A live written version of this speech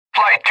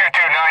Flight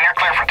 229, you're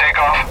clear for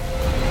takeoff.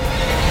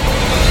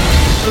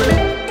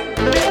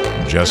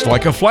 Just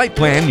like a flight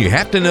plan, you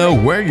have to know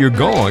where you're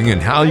going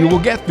and how you will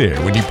get there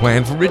when you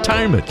plan for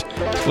retirement.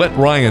 Let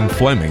Ryan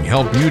Fleming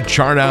help you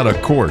chart out a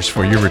course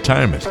for your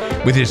retirement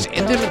with his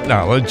intimate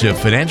knowledge of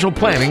financial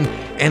planning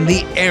and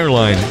the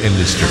airline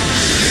industry.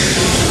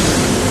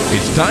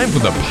 It's time for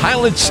the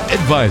Pilot's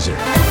Advisor.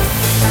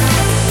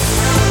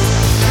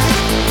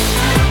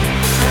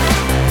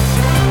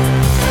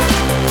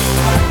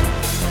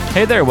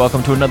 Hey there,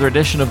 welcome to another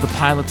edition of the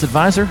Pilot's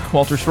Advisor.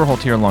 Walter Schwerholt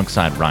here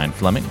alongside Ryan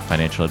Fleming,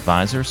 financial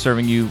advisor,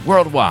 serving you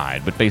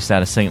worldwide, but based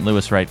out of St.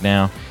 Louis right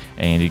now.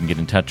 And you can get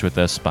in touch with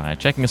us by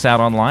checking us out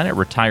online at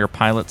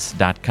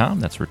retirepilots.com.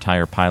 That's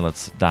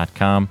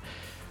retirepilots.com.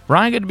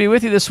 Ryan, good to be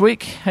with you this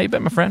week. How you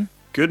been, my friend?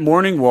 Good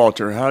morning,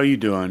 Walter. How are you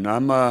doing?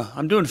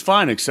 I'm doing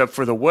fine, except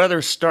for the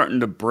weather's starting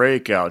to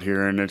break out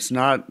here, and it's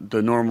not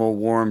the normal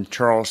warm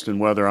Charleston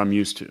weather I'm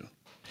used to.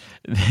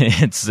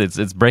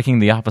 It's breaking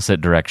the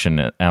opposite direction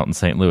out in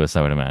St. Louis,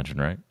 I would imagine,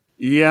 right?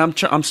 Yeah,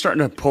 I'm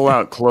starting to pull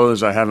out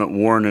clothes I haven't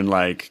worn in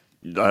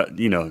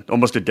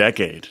almost a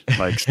decade,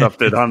 like stuff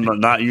that I'm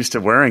not used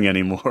to wearing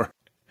anymore.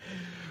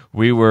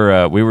 We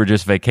were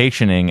just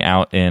vacationing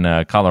out in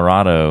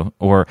Colorado,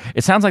 or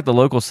it sounds like the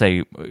locals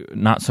say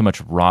not so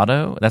much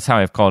Rado. That's how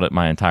I've called it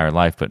my entire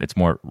life, but it's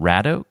more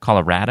Rado,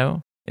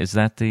 Colorado. Is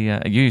that you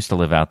used to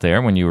live out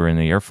there when you were in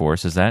the Air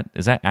Force? Is that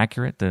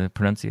accurate, the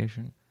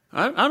pronunciation?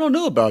 I don't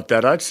know about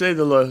that. I'd say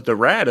the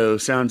Rado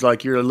sounds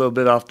like you're a little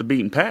bit off the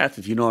beaten path,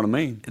 if you know what I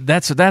mean.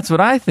 That's what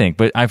I think.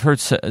 But I've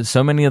heard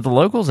so many of the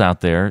locals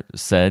out there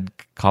said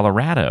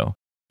Colorado,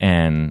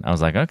 and I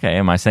was like, okay,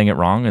 am I saying it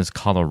wrong as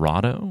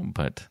Colorado?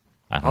 But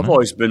I don't know. I've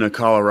always been a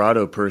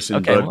Colorado person.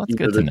 Okay, but, well, that's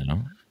good to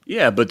know.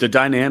 Yeah, but the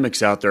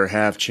dynamics out there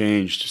have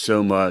changed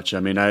so much.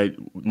 I mean,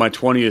 my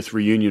 20th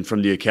reunion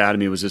from the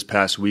academy was this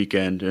past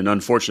weekend, and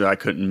unfortunately I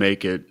couldn't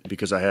make it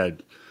because I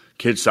had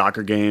kids'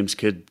 soccer games,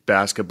 kid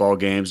basketball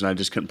games, and I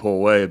just couldn't pull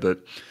away. But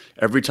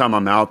every time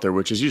I'm out there,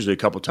 which is usually a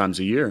couple times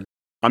a year,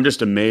 I'm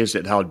just amazed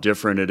at how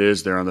different it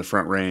is there on the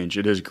Front Range.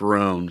 It has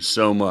grown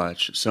so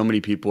much. So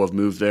many people have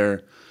moved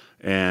there,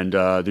 and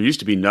there used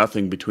to be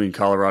nothing between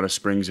Colorado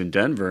Springs and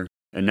Denver,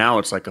 and now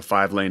it's like a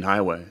 5-lane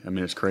highway. I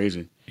mean, it's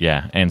crazy.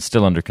 Yeah, and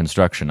still under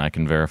construction, I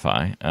can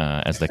verify,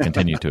 as they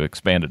continue to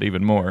expand it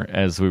even more.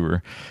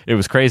 It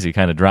was crazy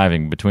kind of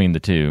driving between the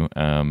two,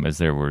 as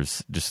there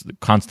was just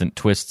constant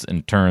twists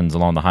and turns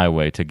along the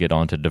highway to get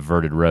onto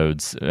diverted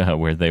roads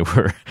where they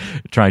were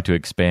trying to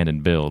expand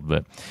and build.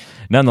 But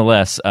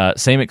nonetheless,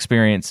 same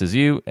experience as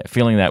you,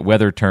 feeling that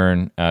weather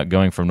turn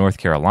going from North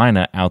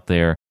Carolina out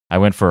there. I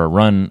went for a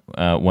run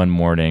one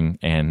morning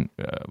and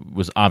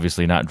was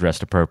obviously not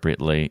dressed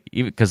appropriately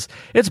because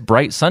it's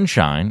bright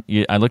sunshine.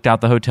 I looked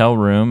out the hotel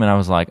room and I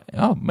was like,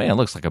 oh, man, it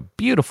looks like a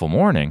beautiful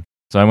morning.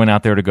 So I went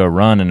out there to go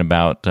run, and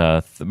about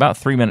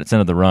 3 minutes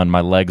into the run,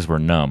 my legs were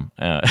numb.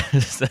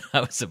 So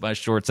I was in my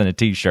shorts and a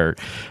T-shirt.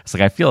 It's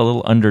like I feel a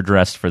little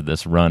underdressed for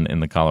this run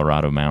in the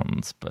Colorado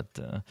mountains.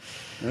 But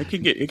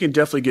it can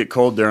definitely get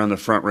cold there on the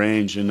Front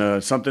Range,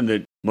 and something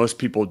that most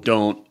people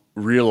don't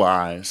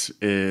realize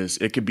is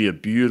it could be a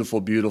beautiful,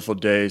 beautiful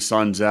day,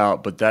 sun's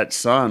out, but that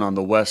sun on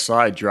the west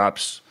side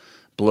drops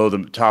below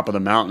the top of the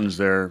mountains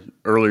there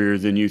earlier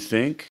than you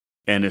think.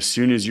 And as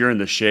soon as you're in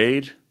the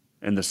shade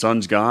and the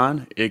sun's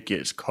gone, it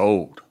gets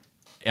cold.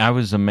 I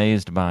was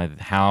amazed by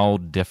how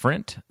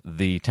different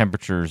the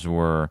temperatures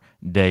were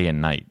day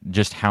and night,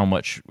 just how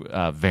much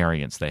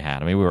variance they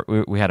had. I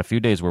mean, we had a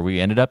few days where we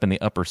ended up in the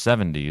upper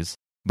 70s,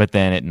 but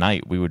then at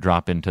night we would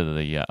drop into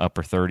the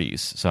upper 30s.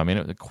 So I mean,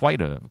 it was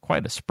quite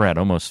a spread,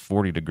 almost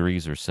 40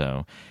 degrees or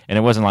so. And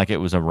it wasn't like it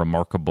was a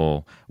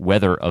remarkable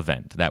weather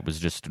event. That was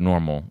just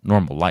normal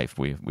life.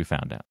 We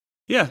found out.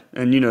 Yeah,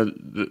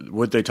 and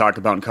what they talk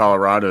about in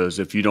Colorado is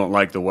if you don't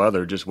like the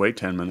weather, just wait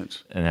 10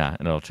 minutes. Yeah,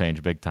 and it'll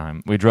change big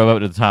time. We drove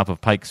up to the top of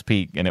Pikes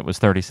Peak, and it was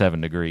 37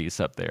 degrees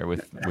up there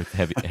with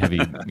heavy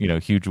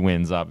huge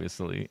winds,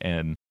 obviously,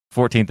 and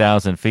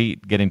 14,000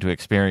 feet. Getting to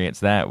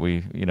experience that,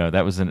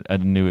 that was a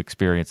new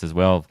experience as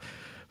well.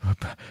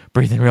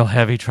 Breathing real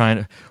heavy,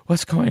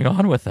 what's going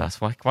on with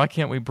us? Why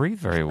can't we breathe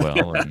very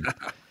well? And,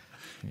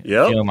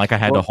 feeling like I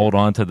had to hold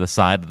on to the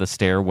side of the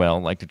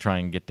stairwell, like to try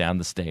and get down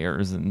the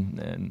stairs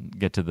and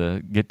get to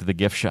the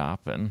gift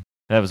shop, and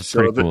that was a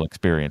pretty cool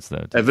experience,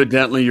 though.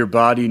 Evidently, your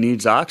body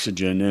needs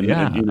oxygen,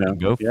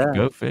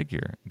 go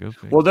figure.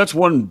 Well, that's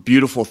one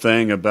beautiful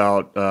thing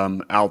about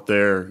out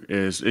there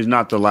is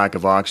not the lack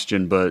of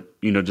oxygen,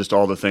 but just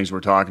all the things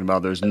we're talking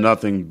about. There's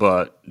nothing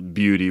but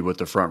beauty with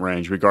the Front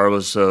Range,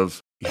 regardless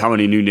of how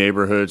many new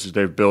neighborhoods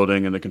they're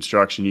building and the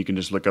construction. You can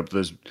just look up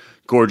those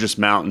gorgeous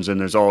mountains, and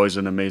there's always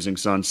an amazing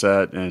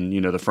sunset. And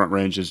the Front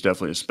Range is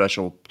definitely a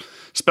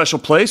special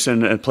place,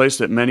 and a place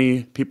that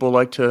many people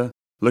like to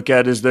look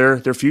at as their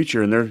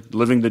future, and they're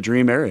living the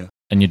dream area.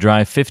 And you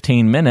drive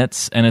 15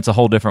 minutes, and it's a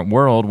whole different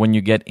world when you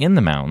get in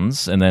the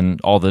mountains, and then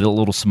all the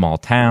little small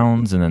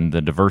towns, and then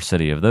the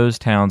diversity of those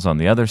towns on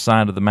the other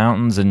side of the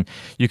mountains, and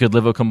you could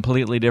live a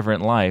completely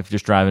different life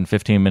just driving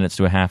 15 minutes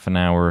to a half an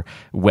hour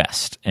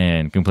west,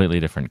 and completely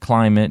different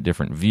climate,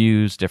 different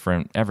views,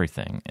 different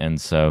everything.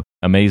 And so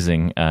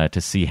amazing to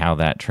see how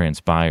that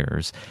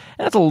transpires.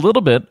 And that's a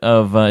little bit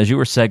of, as you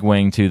were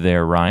segueing to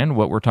there, Ryan,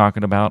 what we're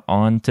talking about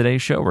on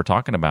today's show. We're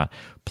talking about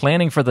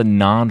planning for the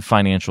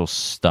non-financial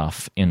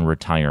stuff in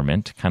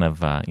retirement, kind of,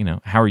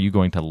 how are you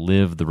going to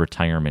live the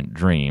retirement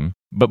dream?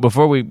 But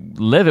before we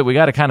live it, we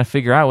got to kind of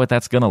figure out what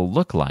that's going to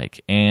look like.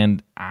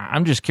 And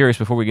I'm just curious,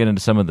 before we get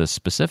into some of the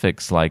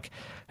specifics, like,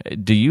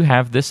 do you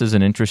have this as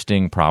an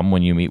interesting problem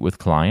when you meet with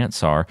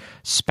clients? Are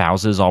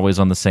spouses always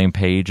on the same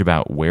page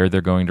about where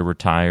they're going to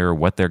retire,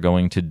 what they're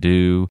going to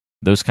do,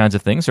 those kinds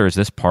of things? Or is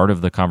this part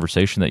of the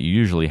conversation that you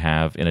usually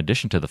have in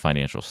addition to the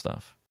financial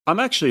stuff? I'm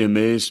actually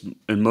amazed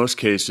in most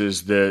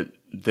cases that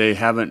they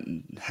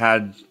haven't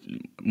had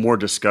more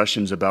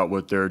discussions about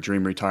what their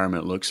dream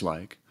retirement looks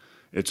like.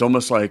 It's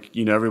almost like,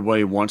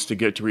 everybody wants to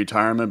get to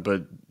retirement,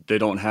 but they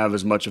don't have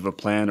as much of a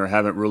plan or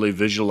haven't really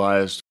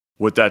visualized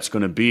what that's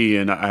going to be.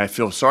 And I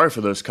feel sorry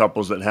for those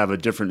couples that have a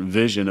different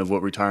vision of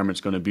what retirement's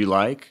going to be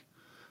like.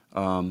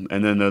 And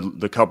then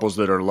the couples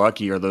that are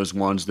lucky are those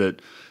ones that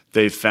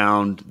they've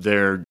found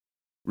their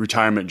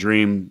retirement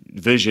dream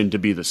vision to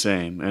be the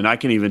same. And I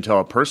can even tell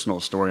a personal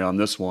story on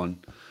this one,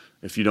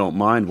 if you don't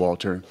mind,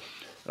 Walter.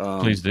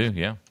 Please do,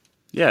 yeah.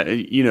 Yeah,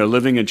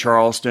 living in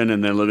Charleston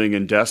and then living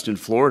in Destin,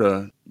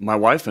 Florida, my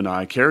wife and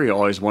I, Carrie,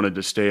 always wanted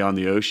to stay on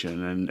the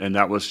ocean.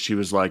 And she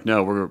was like,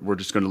 no, we're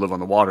just going to live on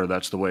the water.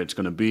 That's the way it's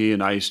going to be.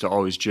 And I used to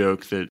always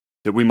joke that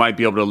we might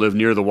be able to live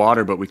near the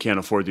water, but we can't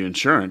afford the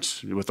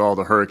insurance with all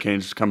the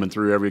hurricanes coming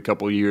through every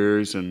couple of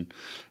years and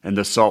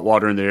the salt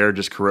water in the air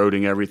just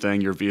corroding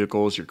everything, your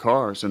vehicles, your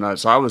cars. And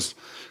so I was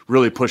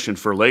really pushing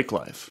for lake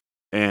life.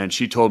 And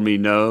she told me,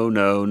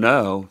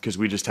 no, because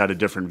we just had a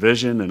different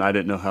vision and I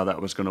didn't know how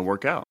that was going to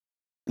work out.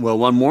 Well,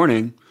 one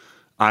morning,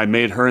 I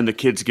made her and the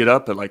kids get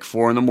up at like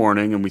 4 a.m.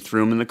 and we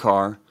threw them in the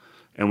car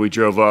and we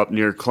drove up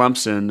near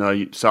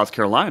Clemson, South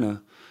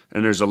Carolina,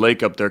 and there's a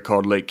lake up there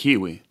called Lake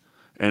Kiwi.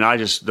 And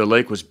the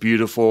lake was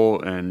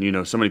beautiful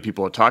and, so many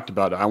people had talked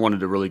about it. I wanted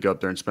to really go up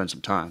there and spend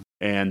some time.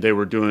 And they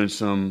were doing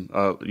some,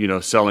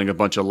 selling a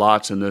bunch of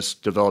lots in this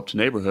developed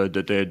neighborhood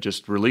that they had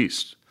just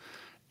released.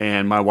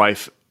 And my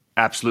wife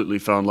absolutely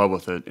fell in love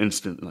with it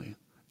instantly.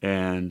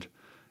 And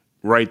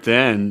right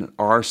then,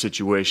 our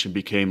situation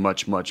became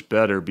much, much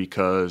better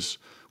because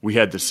we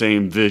had the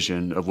same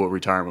vision of what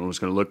retirement was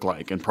going to look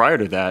like. And prior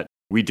to that,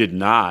 we did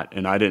not,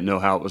 and I didn't know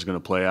how it was going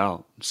to play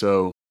out.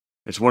 So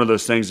it's one of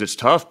those things that's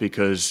tough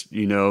because,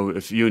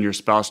 if you and your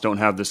spouse don't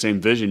have the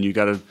same vision, you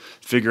got to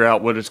figure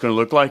out what it's going to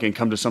look like and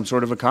come to some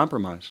sort of a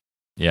compromise.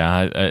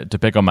 Yeah, to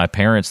pick on my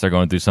parents, they're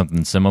going through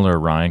something similar,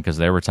 Ryan, because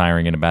they're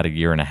retiring in about a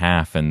year and a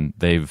half, and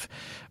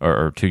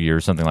or 2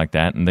 years, something like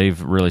that, and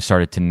they've really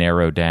started to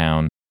narrow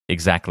down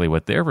exactly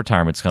what their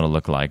retirement's going to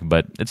look like.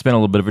 But it's been a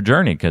little bit of a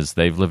journey because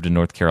they've lived in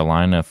North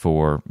Carolina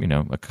for,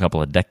 a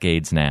couple of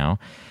decades now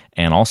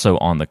and also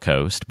on the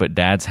coast. But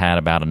Dad's had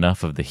about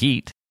enough of the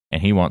heat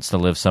and he wants to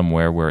live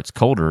somewhere where it's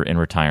colder in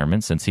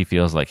retirement since he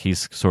feels like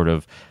he's sort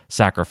of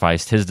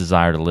sacrificed his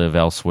desire to live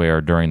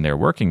elsewhere during their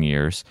working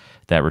years,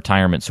 that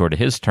retirement's sort of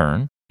his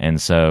turn. And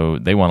so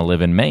they want to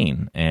live in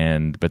Maine,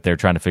 but they're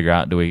trying to figure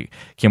out,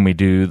 can we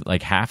do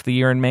like half the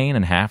year in Maine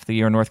and half the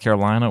year in North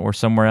Carolina or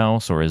somewhere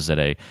else? Or is it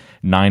a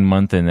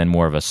 9-month and then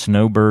more of a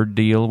snowbird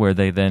deal where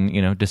they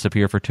then,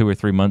 disappear for 2 or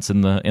 3 months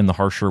in the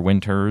harsher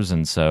winters?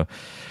 And so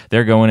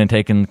they're going and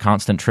taking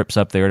constant trips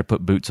up there to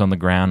put boots on the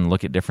ground and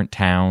look at different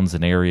towns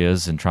and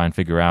areas and try and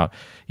figure out,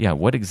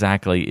 what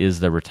exactly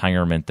is the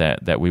retirement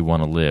that we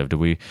want to live?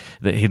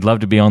 He'd love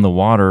to be on the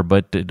water,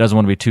 but it doesn't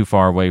want to be too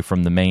far away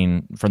from the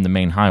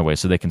main highway,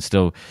 so they can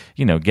still,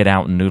 get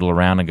out and noodle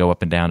around and go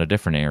up and down to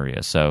different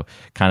areas. So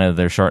kind of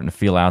they're starting to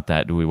feel out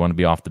that, do we want to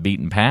be off the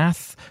beaten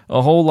path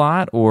a whole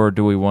lot, or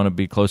do we want to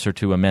be closer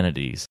to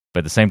amenities? But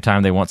at the same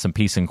time, they want some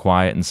peace and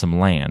quiet and some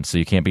land, so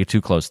you can't be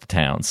too close to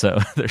town. So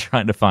they're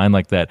trying to find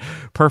like that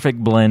perfect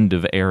blend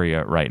of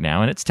area right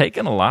now. And it's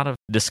taken a lot of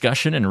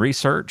discussion and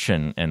research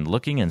and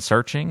looking and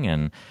searching.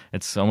 And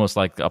it's almost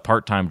like a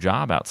part-time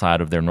job outside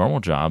of their normal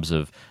jobs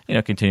of,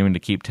 continuing to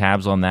keep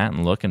tabs on that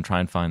and look and try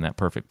and find that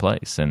perfect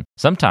place. And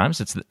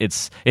sometimes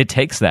it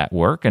takes that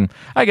work. And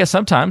I guess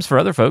sometimes for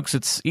other folks,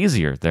 it's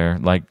easier. They're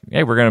like,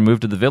 hey, we're going to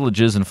move to the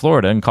villages in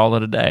Florida and call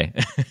it a day.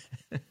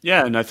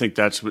 Yeah, and I think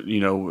that's what,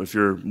 if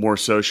you're more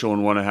social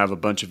and want to have a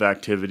bunch of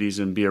activities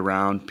and be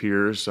around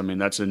peers, I mean,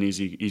 that's an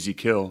easy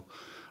kill.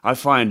 I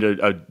find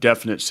a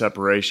definite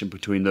separation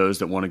between those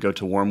that want to go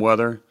to warm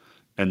weather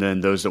and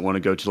then those that want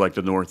to go to like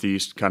the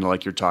Northeast, kind of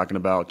like you're talking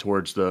about,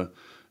 towards the,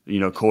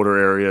 colder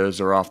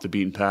areas or off the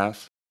beaten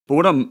path. But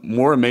what I'm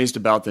more amazed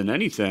about than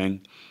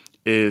anything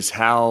is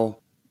how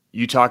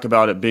you talk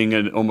about it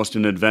being almost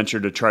an adventure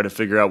to try to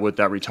figure out what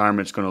that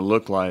retirement's going to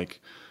look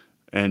like.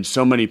 And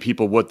so many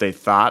people, what they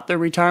thought their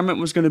retirement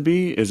was going to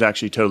be is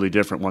actually totally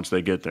different once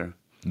they get there.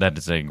 That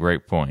is a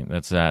great point.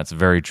 That's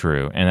very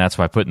true, and that's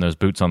why putting those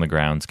boots on the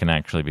grounds can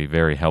actually be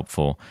very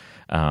helpful.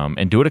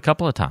 And do it a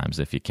couple of times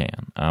if you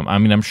can. I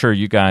mean, I'm sure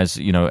you guys,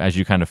 as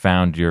you kind of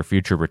found your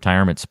future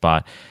retirement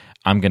spot,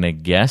 I'm going to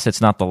guess it's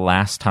not the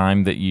last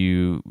time that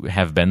you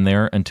have been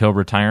there until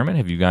retirement.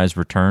 Have you guys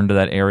returned to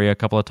that area a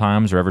couple of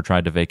times or ever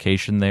tried to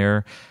vacation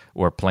there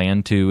or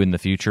plan to in the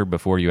future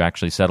before you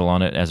actually settle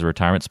on it as a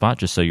retirement spot,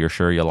 just so you're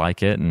sure you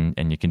like it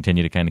and you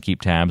continue to kind of keep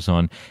tabs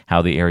on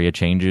how the area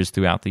changes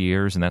throughout the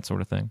years and that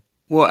sort of thing?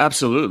 Well,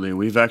 absolutely.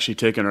 We've actually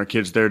taken our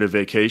kids there to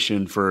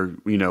vacation for,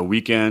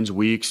 weekends,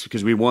 weeks,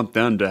 because we want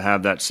them to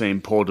have that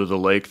same pull to the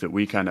lake that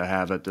we kind of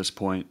have at this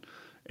point.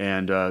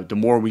 And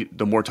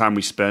the more time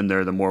we spend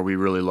there, the more we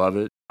really love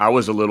it. I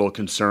was a little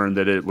concerned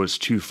that it was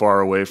too far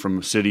away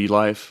from city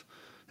life.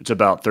 It's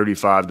about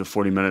 35 to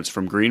 40 minutes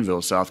from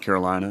Greenville, South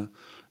Carolina,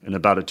 and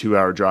about a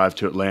 2-hour drive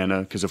to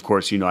Atlanta, because of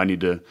course, I need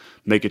to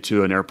make it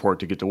to an airport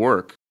to get to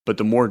work. But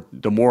the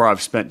more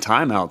I've spent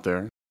time out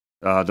there,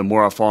 the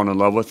more I've fallen in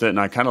love with it, and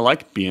I kind of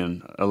like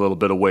being a little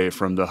bit away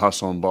from the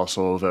hustle and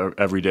bustle of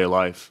everyday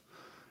life.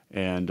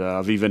 And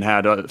I've even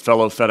had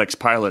fellow FedEx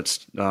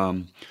pilots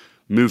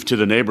move to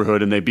the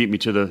neighborhood, and they beat me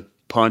to the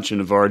punch and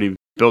have already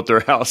built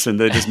their house, and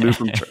they just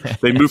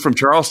moved from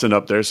Charleston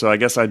up there. So I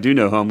guess I do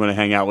know who I'm going to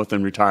hang out with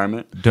in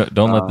retirement. Don't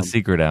let the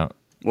secret out.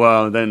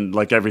 Well, then,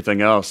 like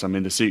everything else, I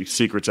mean, the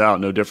secret's out.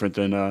 No different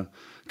than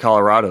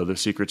Colorado. The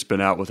secret's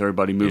been out with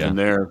everybody moving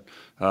there.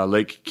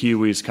 Lake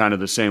Kiwi is kind of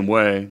the same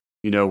way.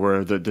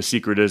 Where the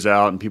secret is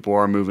out and people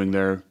are moving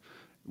there,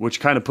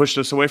 which kind of pushed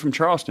us away from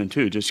Charleston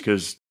too, just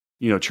because,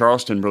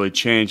 Charleston really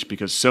changed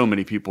because so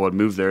many people had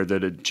moved there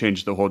that it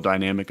changed the whole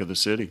dynamic of the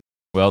city.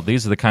 Well,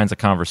 these are the kinds of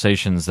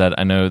conversations that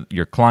I know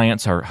your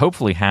clients are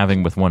hopefully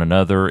having with one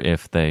another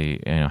if they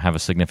have a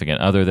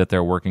significant other that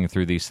they're working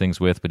through these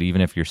things with. But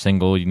even if you're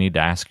single, you need to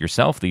ask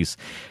yourself these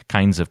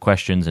kinds of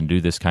questions and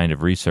do this kind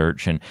of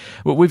research. And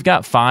we've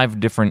got 5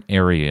 different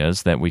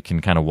areas that we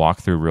can kind of walk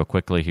through real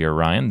quickly here,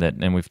 Ryan,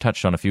 and we've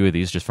touched on a few of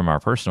these just from our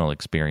personal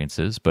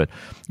experiences, but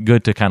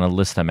good to kind of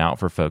list them out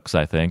for folks,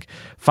 I think.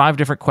 5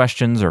 different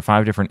questions or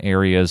 5 different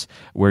areas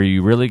where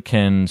you really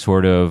can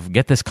sort of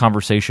get this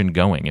conversation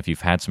going if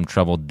you've had some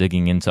trouble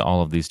digging into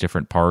all of these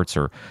different parts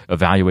or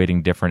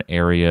evaluating different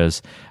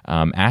areas.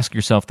 Ask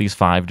yourself these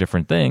 5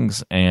 different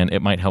things, and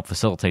it might help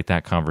facilitate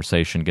that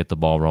conversation, get the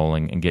ball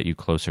rolling, and get you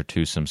closer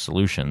to some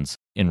solutions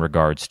in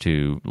regards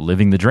to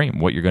living the dream,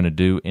 what you're going to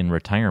do in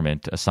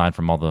retirement, aside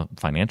from all the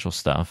financial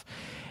stuff.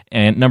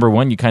 And number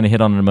 1, you kind of hit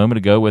on it a moment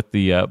ago with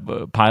the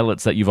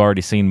pilots that you've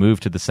already seen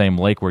move to the same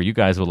lake where you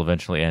guys will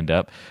eventually end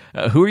up.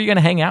 Who are you going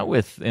to hang out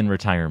with in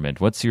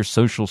retirement? What's your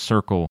social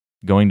circle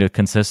going to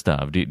consist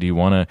of? Do you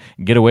want to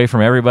get away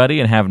from everybody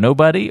and have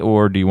nobody,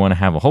 or do you want to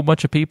have a whole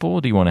bunch of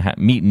people? Do you want to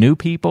meet new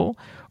people,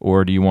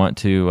 or do you want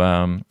to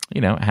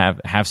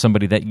have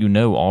somebody that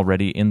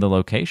already in the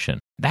location?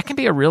 That can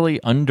be a really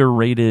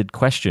underrated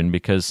question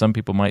because some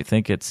people might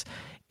think it's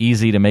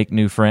easy to make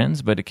new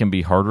friends, but it can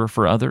be harder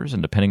for others,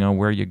 and depending on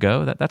where you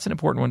go, that's an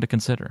important one to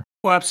consider.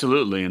 Well,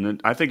 absolutely, and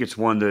I think it's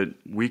one that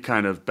we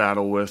kind of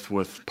battle with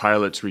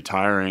pilots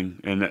retiring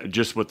and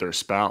just with their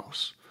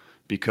spouse,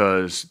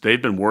 because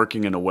they've been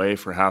working and away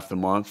for half the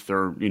month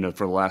or,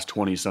 for the last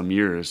 20 some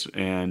years.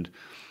 And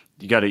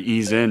you got to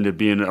ease into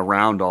being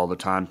around all the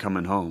time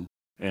coming home.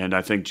 And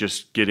I think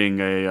just getting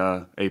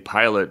a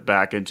pilot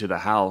back into the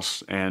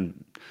house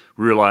and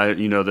realize,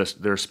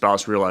 their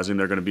spouse realizing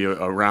they're going to be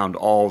around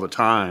all the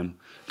time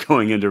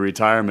going into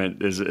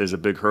retirement is a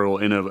big hurdle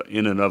in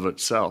and of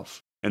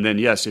itself. And then,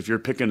 yes, if you're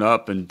picking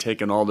up and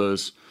taking all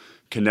those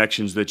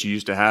connections that you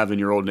used to have in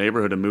your old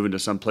neighborhood and moving to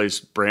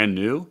someplace brand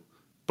new,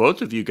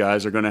 both of you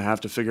guys are going to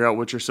have to figure out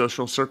what your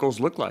social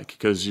circles look like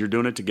because you're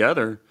doing it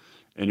together,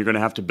 and you're going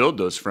to have to build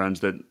those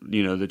friends that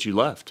you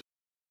left.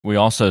 We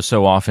also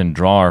so often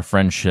draw our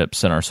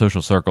friendships and our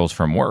social circles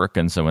from work,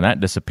 and so when that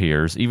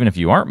disappears, even if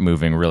you aren't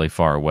moving really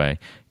far away,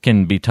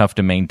 can be tough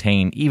to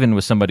maintain even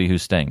with somebody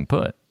who's staying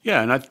put.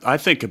 Yeah, and I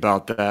think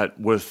about that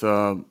with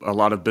a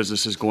lot of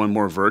businesses going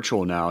more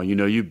virtual now.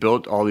 You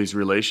built all these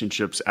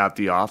relationships at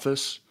the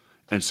office.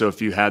 And so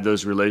if you had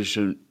those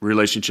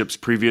relationships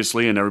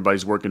previously and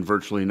everybody's working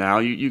virtually now,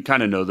 you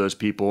kind of know those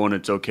people, and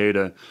it's okay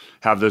to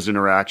have those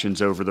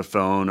interactions over the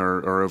phone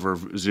or over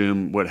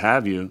Zoom, what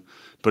have you.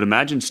 But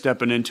imagine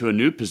stepping into a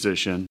new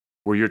position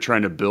where you're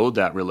trying to build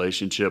that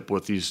relationship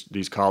with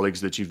these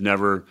colleagues that you've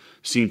never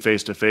seen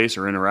face-to-face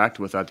or interact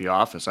with at the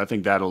office. I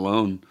think that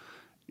alone,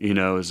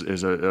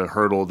 is a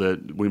hurdle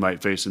that we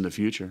might face in the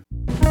future.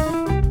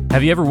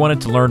 Have you ever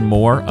wanted to learn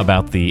more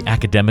about the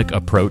academic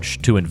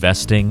approach to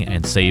investing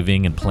and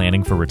saving and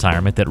planning for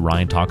retirement that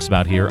Ryan talks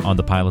about here on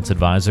The Pilot's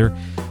Advisor?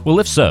 Well,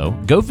 if so,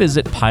 go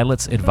visit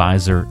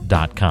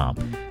pilotsadvisor.com.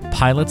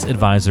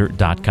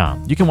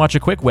 pilotsadvisor.com. You can watch a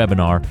quick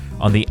webinar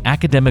on the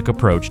academic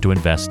approach to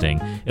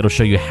investing. It'll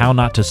show you how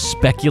not to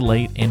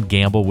speculate and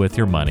gamble with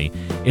your money.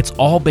 It's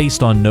all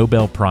based on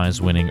Nobel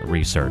Prize-winning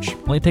research.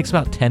 Only takes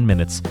about 10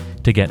 minutes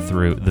to get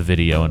through the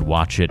video and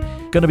watch it.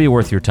 Going to be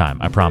worth your time,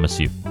 I promise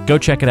you. Go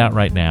check it out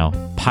right now,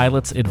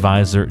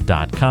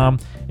 pilotsadvisor.com.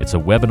 It's a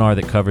webinar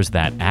that covers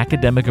that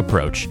academic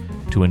approach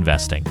to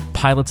investing,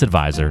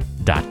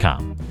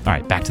 pilotsadvisor.com. All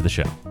right, back to the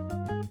show.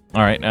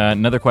 All right,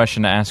 another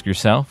question to ask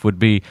yourself would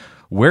be,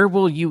 where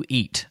will you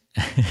eat?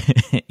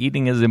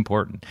 Eating is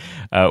important.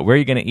 Where are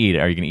you going to eat?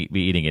 Are you going to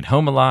be eating at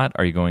home a lot?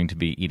 Are you going to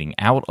be eating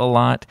out a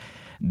lot?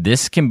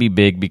 This can be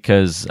big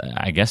because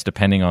I guess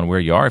depending on where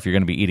you are, if you're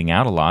going to be eating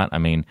out a lot, I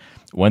mean,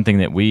 one thing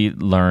that we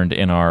learned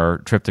in our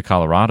trip to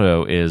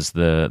Colorado is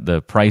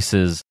the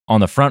prices on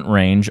the Front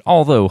Range,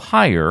 although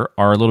higher,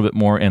 are a little bit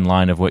more in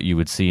line of what you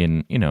would see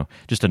in,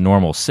 just a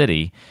normal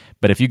city.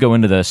 But if you go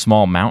into the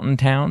small mountain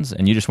towns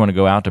and you just want to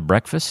go out to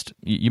breakfast,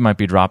 you might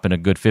be dropping a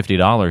good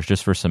 $50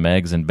 just for some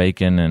eggs and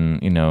bacon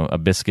and, a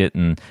biscuit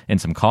and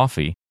some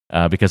coffee.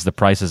 Because the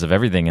prices of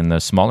everything in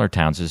those smaller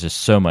towns is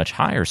just so much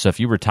higher. So if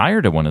you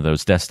retire to one of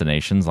those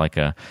destinations, like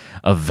a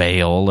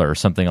Vail or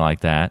something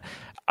like that,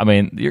 I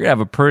mean, you're going to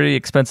have a pretty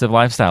expensive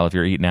lifestyle if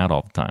you're eating out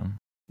all the time.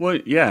 Well,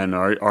 yeah, and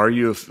are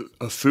you a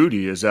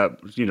foodie? Is that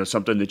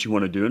something that you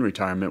want to do in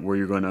retirement, where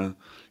you're going to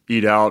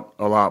eat out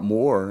a lot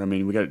more? I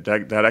mean, we got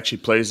that actually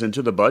plays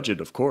into the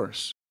budget, of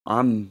course.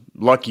 I'm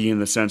lucky in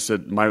the sense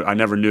that I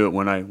never knew it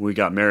when we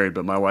got married,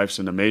 but my wife's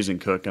an amazing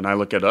cook, and I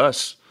look at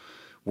us.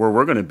 Where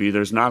we're going to be,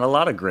 there's not a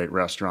lot of great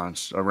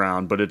restaurants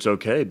around, but it's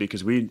okay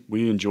because we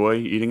enjoy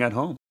eating at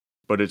home.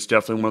 But it's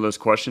definitely one of those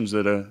questions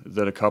that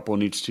a couple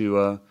needs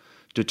to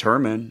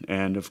determine,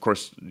 and of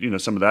course,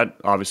 some of that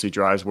obviously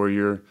drives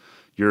where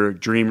your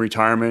dream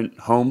retirement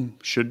home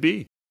should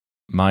be.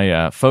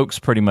 My folks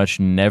pretty much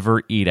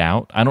never eat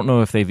out. I don't know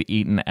if they've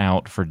eaten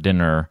out for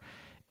dinner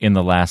in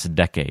the last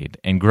decade.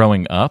 And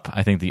growing up,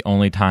 I think the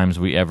only times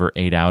we ever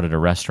ate out at a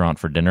restaurant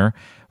for dinner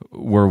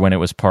were when it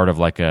was part of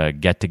like a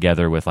get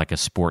together with like a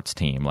sports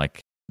team,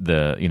 like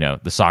the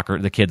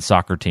kids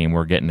soccer team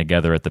were getting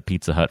together at the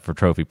Pizza Hut for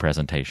trophy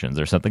presentations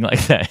or something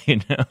like that.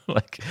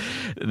 Like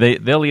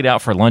they'll eat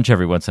out for lunch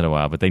every once in a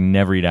while, but they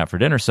never eat out for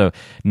dinner. So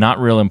not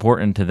real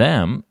important to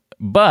them,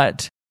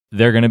 but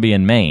they're going to be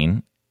in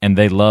Maine and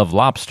they love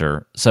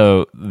lobster.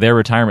 So their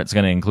retirement's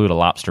going to include a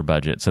lobster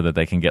budget so that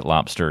they can get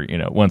lobster,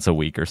 once a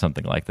week or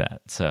something like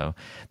that. So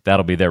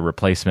that'll be their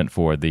replacement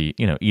for the,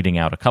 eating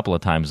out a couple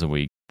of times a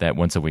week, that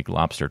once a week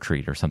lobster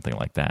treat or something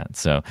like that.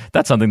 So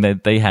that's something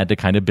that they had to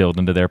kind of build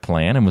into their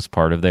plan and was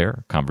part of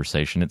their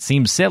conversation. It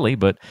seems silly,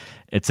 but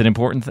it's an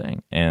important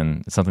thing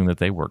and it's something that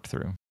they worked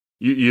through.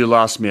 You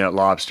lost me at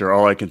lobster.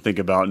 All I can think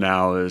about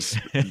now is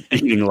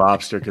eating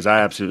lobster because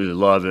I absolutely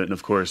love it. And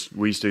of course,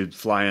 we used to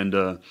fly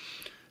into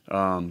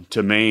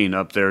to Maine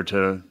up there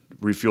to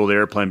refuel the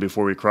airplane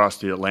before we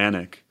crossed the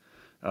Atlantic,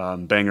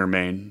 Bangor,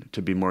 Maine,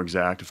 to be more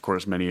exact. Of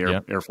course, many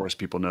Air Force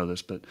people know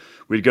this, but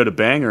we'd go to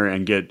Bangor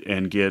and get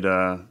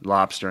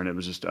lobster, and it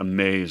was just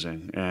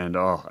amazing. And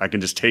I can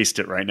just taste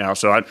it right now.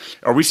 So,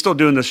 are we still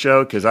doing the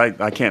show? Because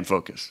I can't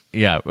focus.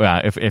 Yeah,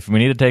 if we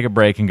need to take a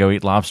break and go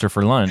eat lobster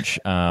for lunch,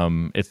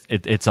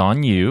 it's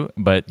on you.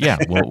 But yeah,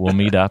 we'll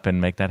meet up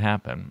and make that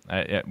happen.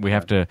 We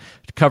have to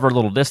cover a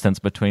little distance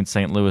between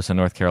St. Louis and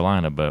North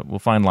Carolina, but we'll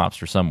find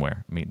lobster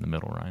somewhere. Meet in the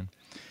middle, Ryan.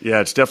 Yeah,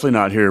 it's definitely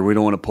not here. We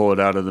don't want to pull it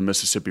out of the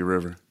Mississippi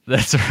River.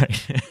 That's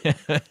right.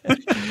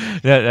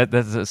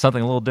 That's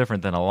something a little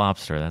different than a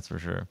lobster, that's for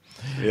sure.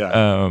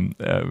 Yeah.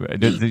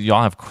 Do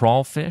y'all have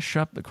crawfish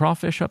up there?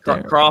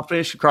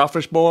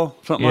 Crawfish boil,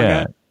 something like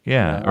that?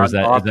 Yeah. Or is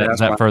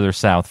that further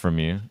south from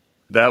you?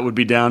 That would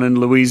be down in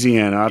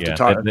Louisiana. I have to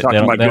talk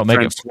to my good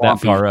friend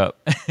Swampy. That far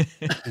up.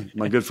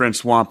 My good friend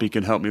Swampy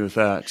can help me with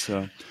that.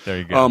 So there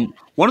you go.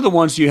 One of the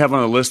ones you have on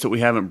the list that we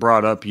haven't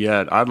brought up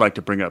yet, I'd like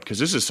to bring up because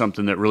this is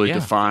something that really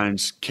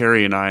defines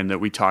Carrie and I, and that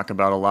we talk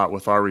about a lot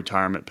with our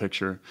retirement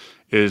picture,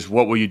 is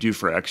what will you do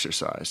for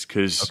exercise?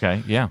 Because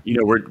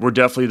we're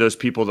definitely those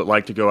people that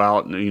like to go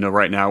out, and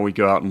right now we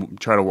go out and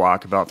try to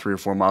walk about 3 or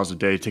 4 miles a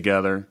day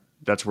together.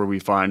 That's where we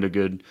find a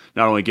good,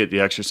 not only get the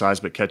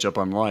exercise but catch up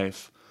on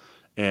life.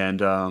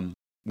 And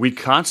we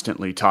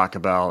constantly talk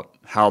about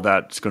how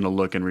that's going to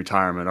look in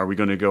retirement. Are we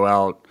going to go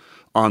out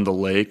on the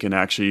lake and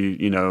actually,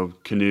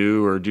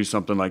 canoe or do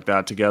something like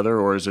that together?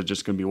 Or is it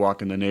just going to be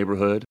walking the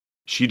neighborhood?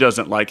 She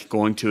doesn't like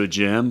going to a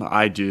gym.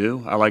 I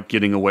do. I like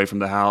getting away from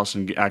the house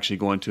and actually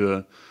going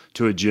to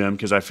a gym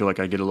because I feel like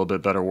I get a little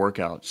bit better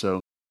workout.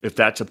 So if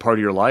that's a part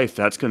of your life,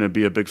 that's going to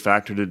be a big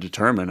factor to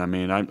determine. I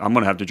mean, I'm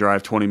going to have to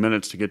drive 20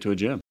 minutes to get to a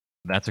gym.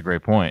 That's a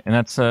great point. And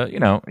that's,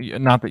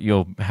 not that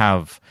you'll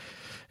have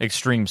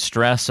extreme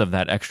stress of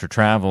that extra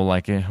travel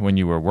like when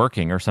you were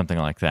working or something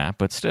like that,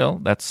 but still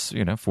that's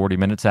 40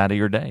 minutes out of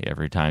your day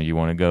every time you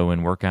want to go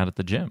and work out at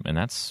the gym, and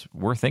that's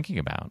worth thinking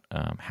about.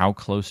 How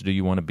close do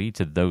you want to be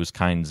to those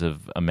kinds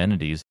of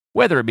amenities,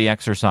 whether it be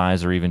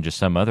exercise or even just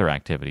some other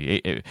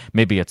activity?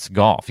 Maybe it's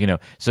golf,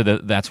 so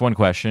that's one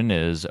question,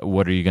 is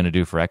what are you going to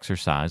do for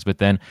exercise? But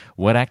then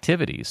what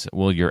activities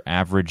will your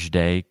average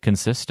day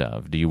consist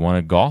of? Do you want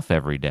to golf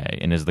every day?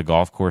 And is the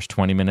golf course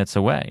 20 minutes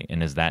away?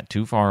 And is that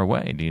too far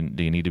away? Do you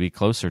need to be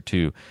closer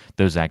to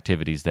those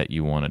activities that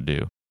you want to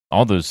do?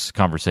 all those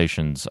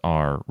conversations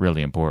are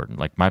really important.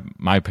 Like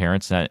my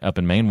parents up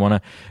in Maine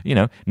want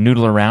to,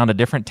 noodle around to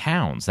different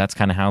towns. That's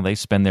kind of how they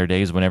spend their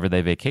days whenever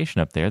they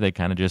vacation up there. They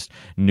kind of just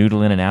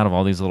noodle in and out of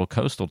all these little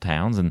coastal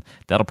towns, and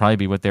that'll probably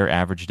be what their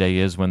average day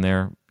is when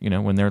they're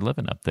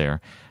living up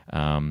there.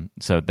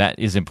 So that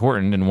is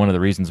important, and one of the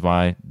reasons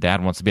why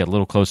Dad wants to be a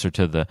little closer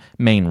to the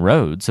main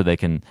road so they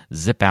can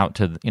zip out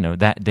to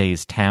that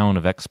day's town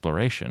of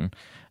exploration.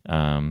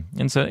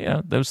 And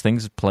so those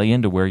things play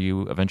into where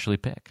you eventually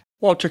pick.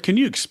 Walter, can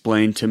you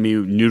explain to me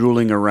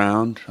noodling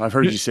around? I've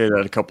heard you say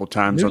that a couple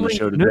times on the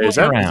show today. Is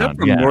that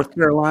from North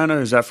Carolina,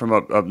 or is that from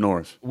up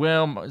north?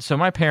 Well, so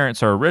my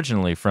parents are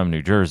originally from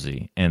New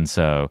Jersey, and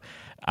so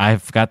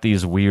I've got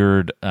these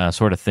weird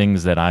sort of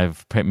things that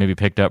I've maybe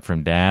picked up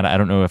from Dad. I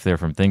don't know if they're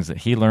from things that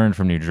he learned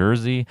from New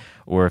Jersey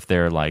or if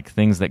they're like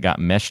things that got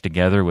meshed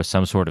together with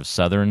some sort of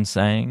Southern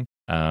saying.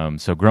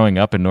 So growing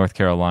up in North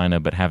Carolina,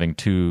 but having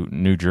two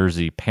New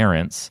Jersey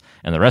parents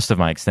and the rest of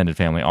my extended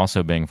family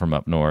also being from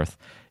up north,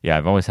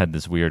 I've always had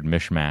this weird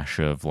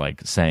mishmash of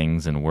like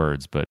sayings and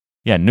words. But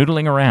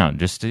noodling around,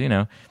 just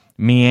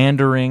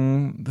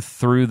meandering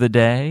through the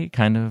day,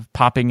 kind of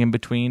popping in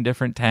between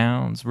different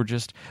towns.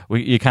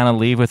 You kind of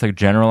leave with a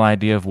general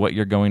idea of what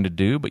you're going to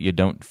do, but you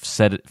don't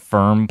set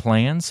firm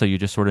plans, so you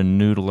just sort of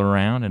noodle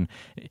around. And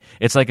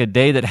it's like a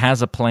day that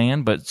has a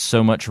plan, but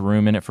so much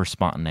room in it for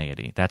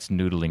spontaneity. That's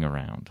noodling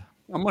around.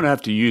 I'm going to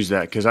have to use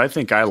that because I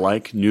think I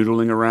like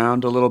noodling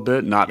around a little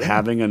bit, not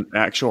having an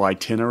actual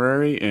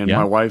itinerary. And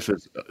my wife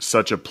is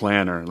such a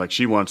planner. Like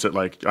she wants it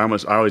like I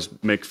always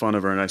make fun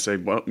of her and I say,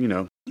 well,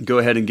 go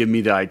ahead and give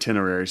me the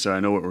itinerary so I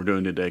know what we're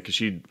doing today, because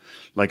she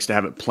likes to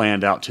have it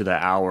planned out to the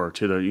hour,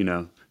 to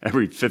the,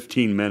 every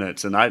 15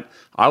 minutes. And I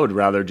would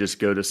rather just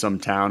go to some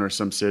town or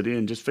some city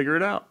and just figure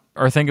it out.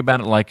 Or think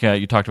about it like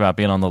you talked about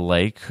being on the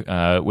lake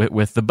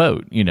with the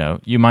boat.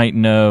 You might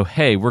know,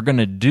 hey, we're going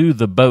to do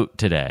the boat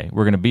today.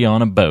 We're going to be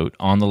on a boat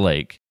on the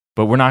lake,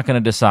 but we're not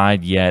going to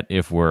decide yet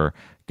if we're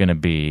going to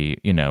be,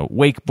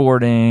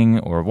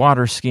 wakeboarding or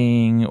water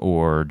skiing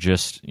or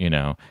just,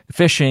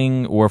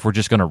 fishing, or if we're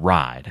just going to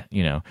ride.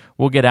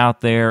 We'll get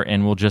out there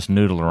and we'll just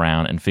noodle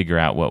around and figure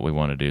out what we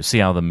want to do, see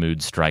how the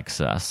mood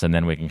strikes us, and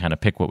then we can kind of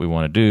pick what we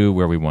want to do,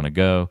 where we want to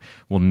go.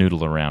 We'll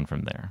noodle around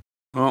from there.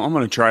 Well, I'm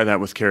going to try that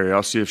with Carrie.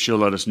 I'll see if she'll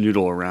let us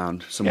noodle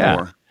around some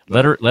more.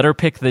 Let her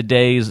pick the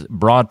day's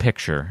broad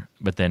picture,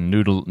 but then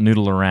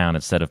noodle around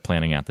instead of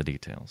planning out the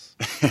details.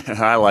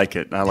 I like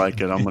it. I'm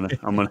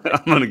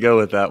gonna go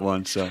with that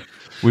one. So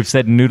we've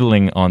said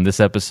noodling on this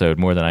episode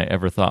more than I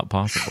ever thought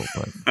possible.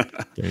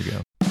 But there you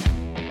go.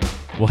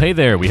 Well, hey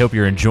there. We hope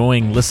you're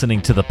enjoying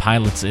listening to the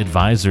Pilot's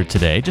Advisor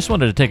today. Just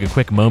wanted to take a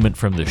quick moment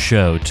from the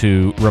show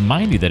to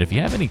remind you that if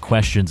you have any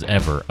questions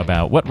ever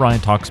about what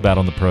Ryan talks about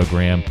on the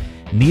program,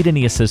 need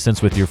any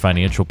assistance with your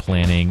financial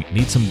planning,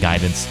 need some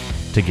guidance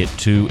to get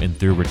to and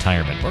through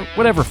retirement, or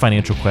whatever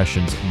financial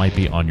questions might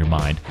be on your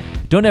mind,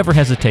 don't ever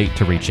hesitate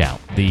to reach out.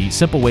 The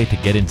simple way to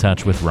get in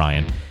touch with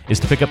Ryan is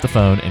to pick up the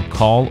phone and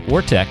call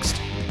or text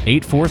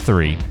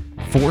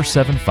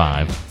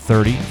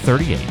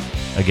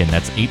 843-475-3038. Again,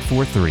 that's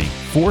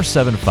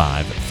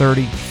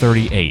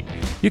 843-475-3038.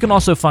 You can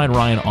also find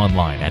Ryan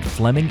online at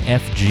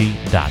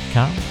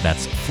FlemingFG.com.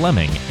 That's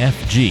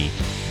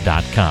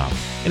FlemingFG.com.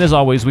 And as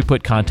always, we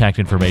put contact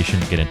information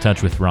to get in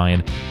touch with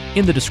Ryan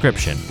in the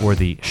description or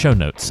the show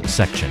notes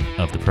section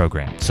of the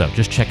program. So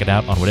just check it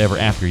out on whatever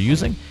app you're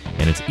using,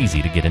 and it's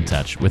easy to get in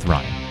touch with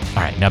Ryan.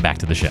 All right, now back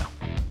to the show.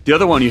 The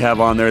other one you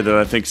have on there that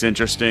I think is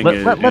interesting.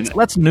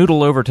 Let's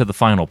noodle over to the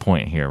final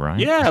point here, Ryan.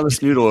 Yeah,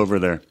 let's noodle over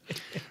there.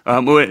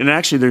 And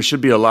actually, there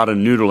should be a lot of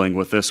noodling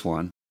with this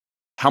one.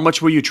 How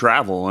much will you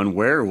travel and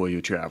where will you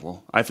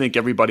travel? I think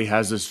everybody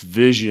has this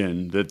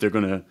vision that they're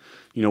going to,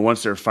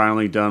 once they're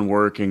finally done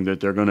working, that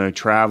they're going to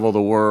travel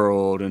the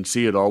world and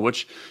see it all,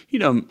 which,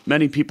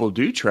 many people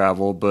do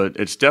travel, but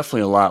it's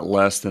definitely a lot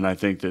less than I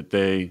think that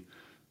they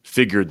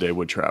figured they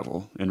would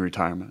travel in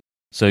retirement.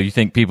 So you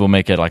think people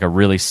make it like a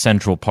really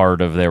central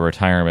part of their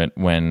retirement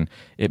when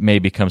it may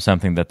become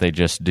something that they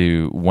just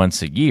do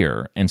once a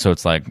year. And so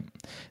it's like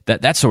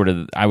that's sort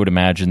of, I would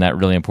imagine, that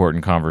really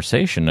important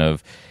conversation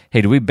of,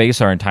 hey, do we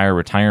base our entire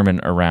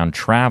retirement around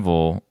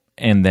travel?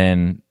 And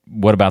then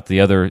what about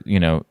the other,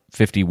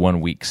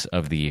 51 weeks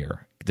of the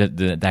year?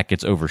 That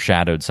gets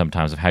overshadowed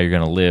sometimes of how you're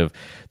going to live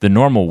the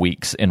normal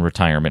weeks in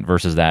retirement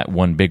versus that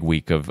one big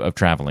week of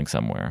traveling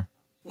somewhere.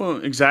 Well,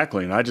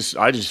 exactly. And I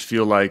just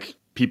feel like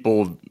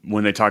people,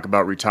 when they talk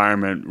about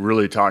retirement,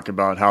 really talk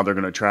about how they're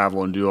going to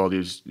travel and do all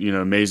these,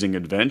 amazing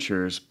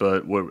adventures.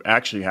 But what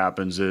actually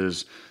happens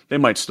is they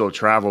might still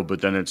travel,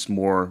 but then it's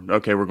more,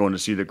 okay, we're going to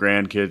see the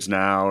grandkids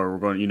now, or we're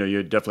going,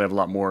 you definitely have a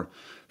lot more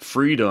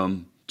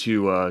freedom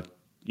to,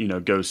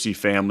 go see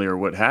family or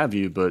what have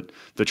you. But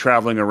the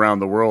traveling around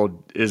the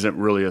world isn't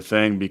really a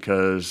thing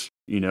because,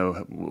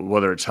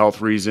 whether it's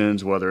health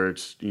reasons, whether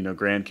it's,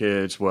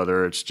 grandkids,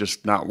 whether it's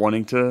just not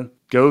wanting to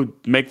go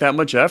make that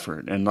much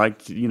effort. And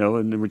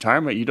in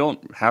retirement, you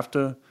don't have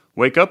to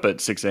wake up at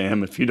 6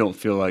 a.m. if you don't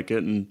feel like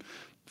it. And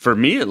for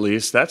me, at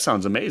least, that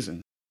sounds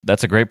amazing.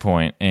 That's a great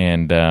point.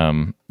 And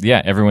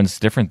everyone's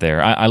different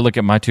there. I look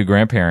at my two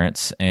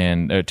grandparents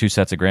and two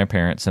sets of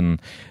grandparents,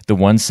 and the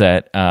one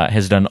set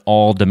has done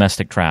all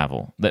domestic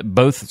travel.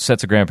 Both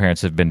sets of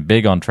grandparents have been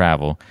big on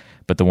travel,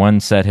 but the one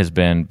set has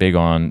been big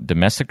on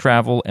domestic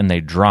travel, and they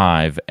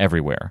drive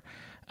everywhere.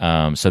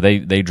 So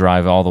they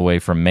drive all the way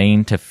from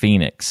Maine to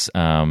Phoenix,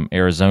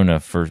 Arizona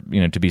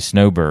to be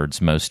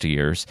snowbirds most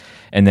years.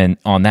 And then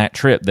on that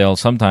trip, they'll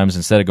sometimes,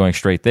 instead of going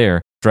straight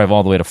there, drive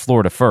all the way to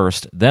Florida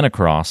first, then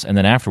across, and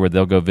then afterward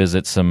they'll go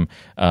visit some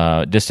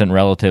distant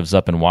relatives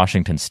up in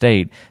Washington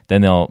State.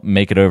 Then they'll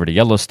make it over to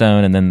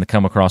Yellowstone, and then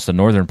come across the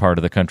northern part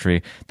of the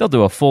country. They'll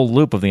do a full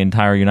loop of the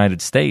entire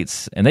United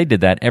States, and they did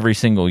that every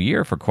single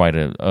year for quite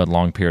a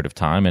long period of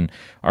time, and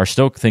are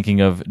still thinking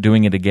of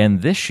doing it again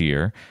this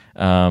year,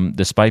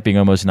 despite being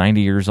almost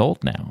 90 years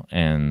old now,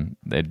 and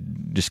they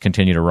just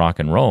continue to rock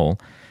and roll.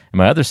 And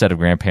my other set of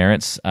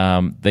grandparents,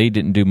 they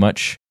didn't do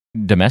much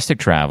domestic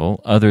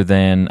travel other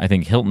than, I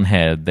think, Hilton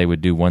Head they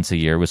would do once a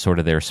year was sort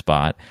of their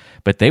spot,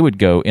 but they would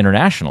go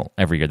international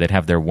every year. They'd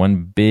have their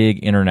one big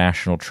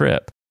international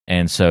trip,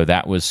 and so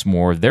that was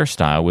more of their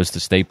style, was to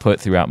stay put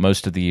throughout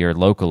most of the year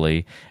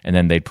locally, and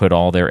then they'd put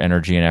all their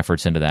energy and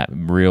efforts into that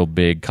real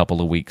big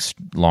couple of weeks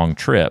long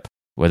trip,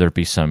 whether it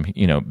be some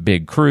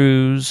big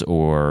cruise,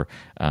 or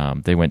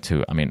they went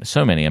to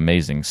so many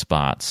amazing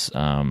spots,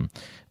 to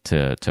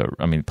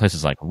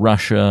places like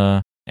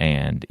Russia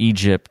and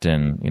Egypt,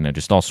 and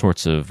just all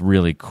sorts of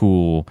really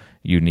cool,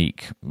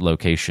 unique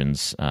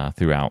locations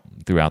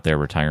throughout their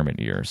retirement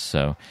years.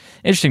 So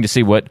interesting to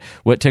see what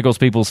tickles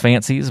people's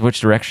fancies,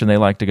 which direction they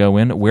like to go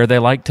in, where they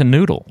like to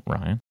noodle,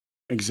 Ryan.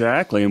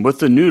 Exactly. And with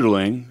the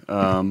noodling,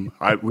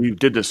 we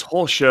did this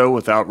whole show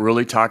without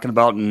really talking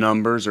about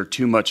numbers or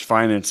too much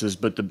finances.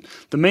 But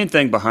the main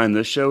thing behind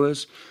this show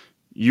is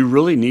you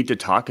really need to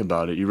talk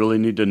about it. You really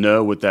need to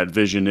know what that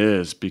vision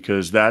is,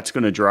 because that's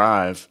going to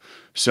drive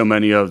so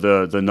many of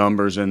the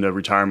numbers in the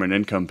retirement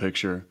income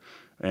picture.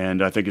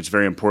 And I think it's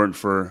very important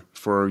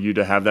for you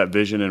to have that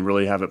vision and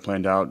really have it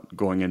planned out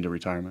going into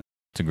retirement.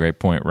 It's a great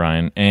point,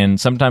 Ryan. And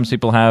sometimes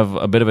people have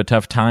a bit of a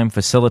tough time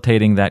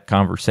facilitating that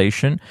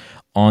conversation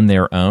on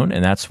their own,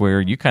 and that's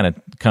where you kind of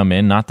come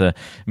in, not to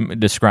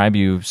describe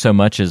you so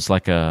much as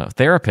like a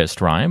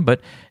therapist, Ryan,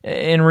 but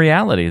in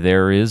reality,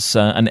 there is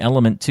an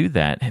element to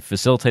that,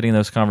 facilitating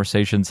those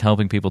conversations,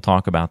 helping people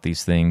talk about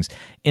these things,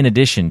 in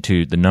addition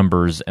to the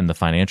numbers and the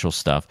financial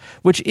stuff,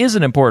 which is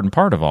an important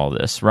part of all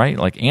this, right?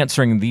 Like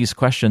answering these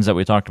questions that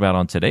we talked about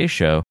on today's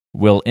show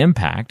will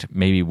impact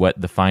maybe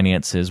what the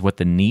finances, what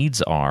the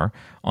needs are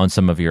on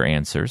some of your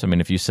answers. I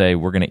mean, if you say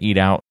we're going to eat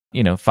out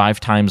 5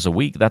 times a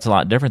week, that's a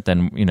lot different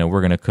than,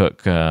 we're going to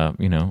cook,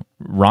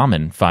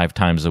 ramen 5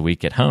 times a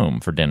week at home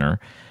for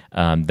dinner.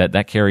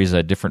 That carries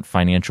a different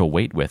financial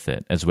weight with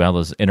it, as well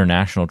as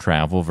international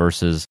travel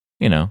versus,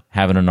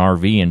 having an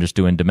RV and just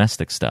doing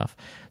domestic stuff.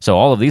 So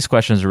all of these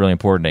questions are really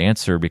important to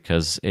answer,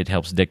 because it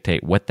helps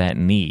dictate what that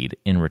need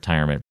in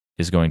retirement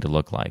is going to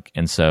look like.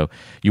 And so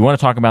you want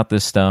to talk about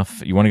this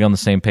stuff. You want to get on the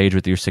same page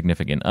with your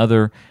significant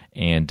other,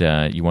 and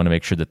you want to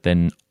make sure that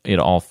then it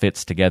all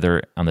fits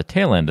together on the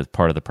tail end of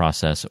part of the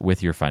process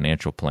with your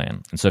financial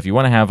plan. And so if you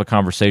want to have a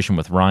conversation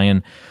with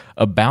Ryan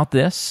about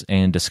this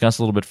and discuss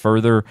a little bit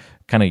further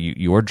kind of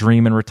your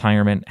dream in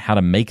retirement, how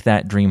to make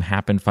that dream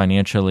happen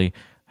financially,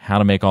 how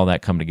to make all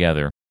that come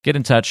together, get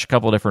in touch a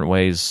couple of different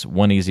ways.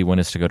 One easy one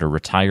is to go to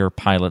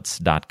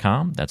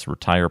retirepilots.com. That's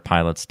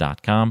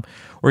retirepilots.com.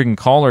 Or you can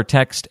call or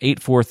text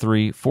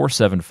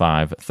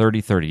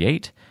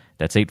 843-475-3038.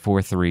 That's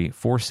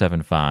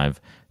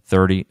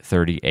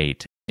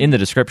 843-475-3038. In the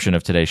description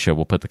of today's show,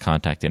 we'll put the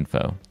contact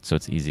info, so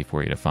it's easy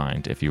for you to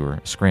find if you were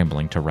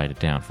scrambling to write it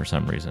down for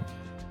some reason.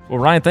 Well,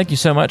 Ryan, thank you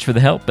so much for the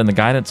help and the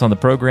guidance on the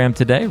program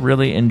today.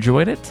 Really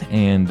enjoyed it.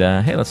 And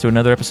hey, let's do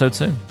another episode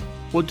soon.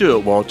 We'll do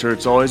it, Walter.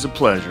 It's always a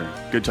pleasure.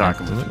 Good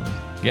talking with you.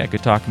 Yeah,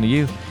 good talking to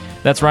you.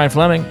 That's Ryan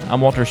Fleming.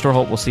 I'm Walter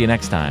Storholt. We'll see you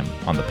next time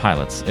on The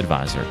Pilot's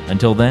Advisor.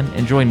 Until then,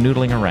 enjoy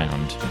noodling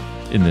around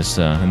in this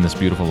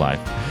beautiful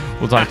life.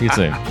 We'll talk to you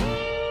soon.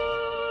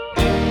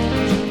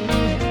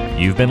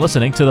 You've been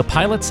listening to The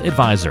Pilot's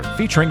Advisor,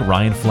 featuring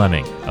Ryan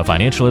Fleming, a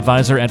financial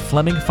advisor at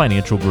Fleming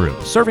Financial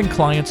Group, serving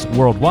clients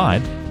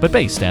worldwide, but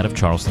based out of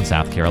Charleston,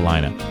 South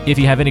Carolina. If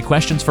you have any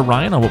questions for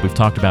Ryan on what we've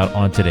talked about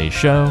on today's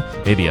show,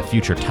 maybe a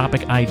future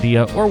topic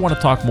idea, or want to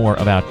talk more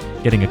about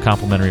getting a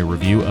complimentary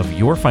review of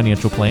your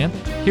financial plan,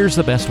 here's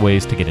the best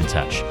ways to get in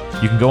touch.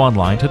 You can go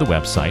online to the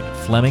website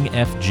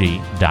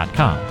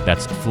FlemingFG.com.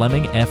 That's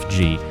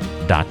FlemingFG.com.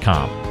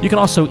 You can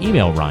also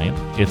email Ryan.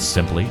 It's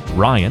simply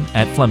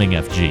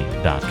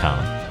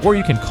ryan@FlemingFG.com. Or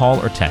you can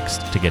call or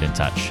text to get in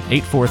touch.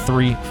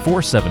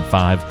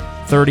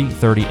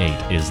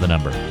 843-475-3038 is the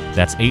number.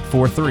 That's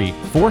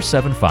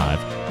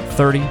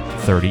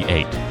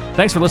 843-475-3038.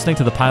 Thanks for listening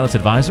to The Pilot's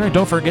Advisor, and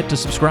don't forget to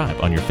subscribe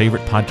on your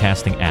favorite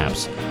podcasting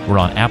apps. We're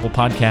on Apple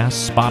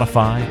Podcasts,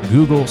 Spotify,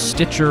 Google,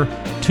 Stitcher,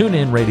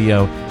 TuneIn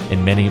Radio,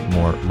 and many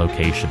more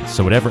locations.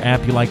 So whatever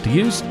app you like to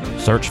use,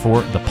 search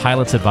for The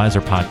Pilot's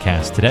Advisor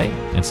podcast today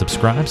and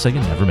subscribe so you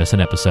never miss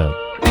an episode.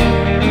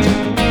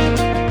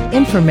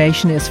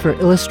 information is for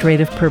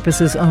illustrative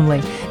purposes only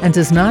and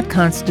does not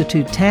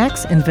constitute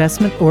tax,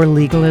 investment, or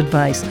legal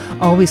advice.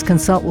 Always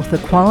consult with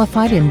a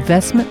qualified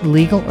investment,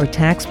 legal, or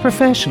tax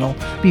professional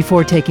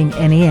before taking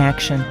any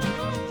action.